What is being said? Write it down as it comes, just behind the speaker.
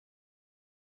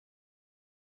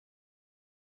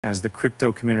as the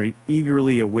crypto community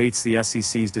eagerly awaits the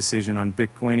SEC's decision on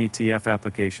Bitcoin ETF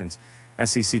applications.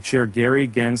 SEC Chair Gary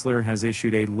Gensler has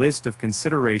issued a list of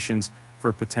considerations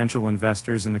for potential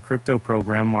investors in the crypto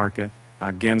program market.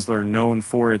 Gensler, known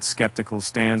for its skeptical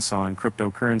stance on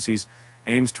cryptocurrencies,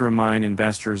 aims to remind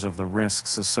investors of the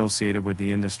risks associated with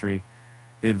the industry.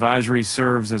 The advisory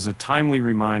serves as a timely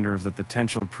reminder of the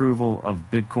potential approval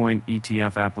of Bitcoin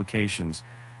ETF applications,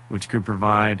 which could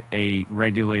provide a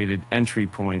regulated entry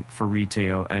point for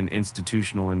retail and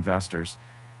institutional investors.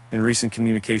 In recent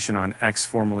communication on X,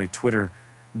 formerly Twitter,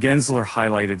 Gensler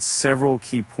highlighted several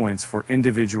key points for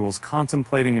individuals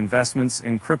contemplating investments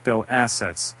in crypto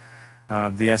assets.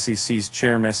 The SEC's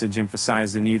chair message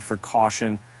emphasized the need for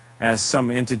caution, as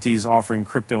some entities offering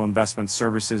crypto investment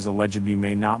services allegedly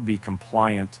may not be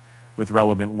compliant with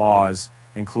relevant laws,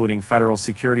 including federal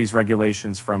securities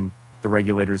regulations from the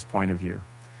regulator's point of view.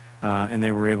 And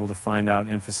they were able to find out,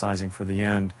 emphasizing for the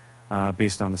end,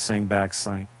 based on the Sandbox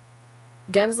site.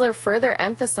 Gensler further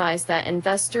emphasized that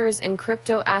investors in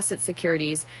crypto asset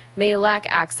securities may lack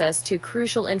access to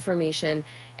crucial information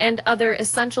and other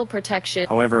essential protection.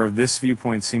 However, this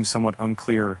viewpoint seems somewhat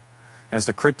unclear, as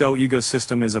the crypto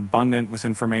ecosystem is abundant with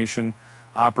information,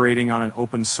 operating on an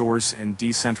open source and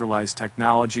decentralized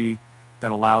technology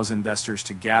that allows investors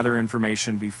to gather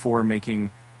information before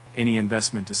making any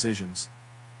investment decisions.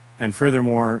 And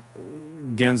furthermore,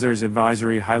 Gensler's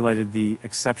advisory highlighted the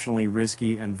exceptionally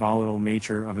risky and volatile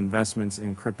nature of investments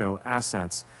in crypto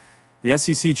assets. The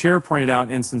SEC chair pointed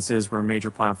out instances where major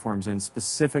platforms in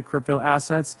specific crypto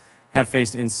assets have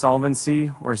faced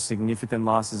insolvency or significant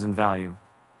losses in value.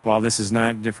 While this is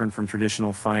not different from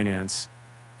traditional finance,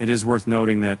 it is worth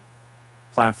noting that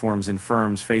platforms and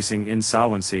firms facing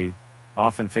insolvency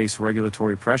often face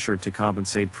regulatory pressure to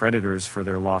compensate creditors for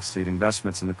their lost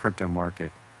investments in the crypto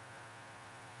market.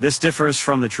 This differs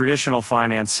from the traditional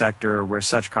finance sector, where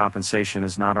such compensation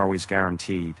is not always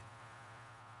guaranteed.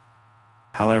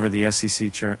 However, the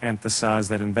SEC chair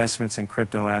emphasized that investments in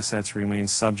crypto assets remain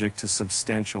subject to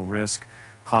substantial risk,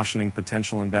 cautioning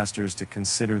potential investors to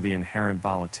consider the inherent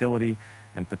volatility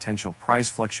and potential price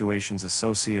fluctuations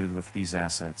associated with these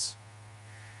assets.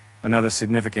 Another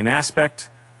significant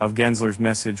aspect of Gensler's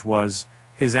message was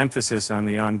his emphasis on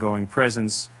the ongoing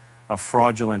presence of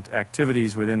fraudulent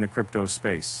activities within the crypto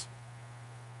space.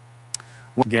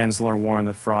 Gensler warned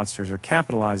that fraudsters are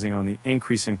capitalizing on the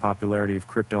increasing popularity of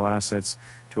crypto assets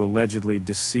to allegedly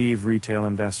deceive retail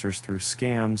investors through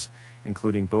scams,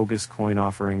 including bogus coin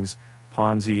offerings,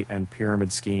 Ponzi and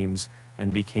pyramid schemes,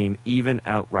 and became even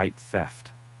outright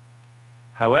theft.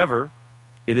 However,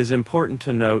 it is important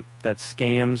to note that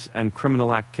scams and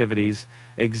criminal activities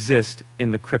exist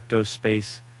in the crypto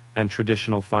space and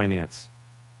traditional finance.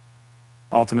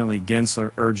 Ultimately,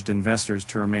 Gensler urged investors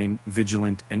to remain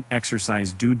vigilant and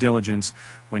exercise due diligence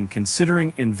when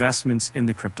considering investments in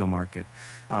the crypto market.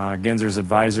 Gensler's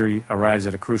advisory arrives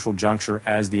at a crucial juncture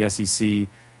as the SEC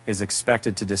is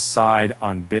expected to decide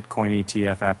on Bitcoin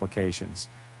ETF applications.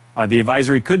 The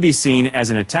advisory could be seen as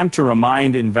an attempt to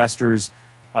remind investors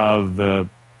of the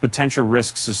potential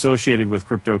risks associated with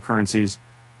cryptocurrencies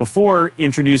before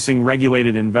introducing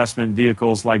regulated investment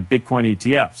vehicles like Bitcoin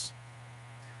ETFs.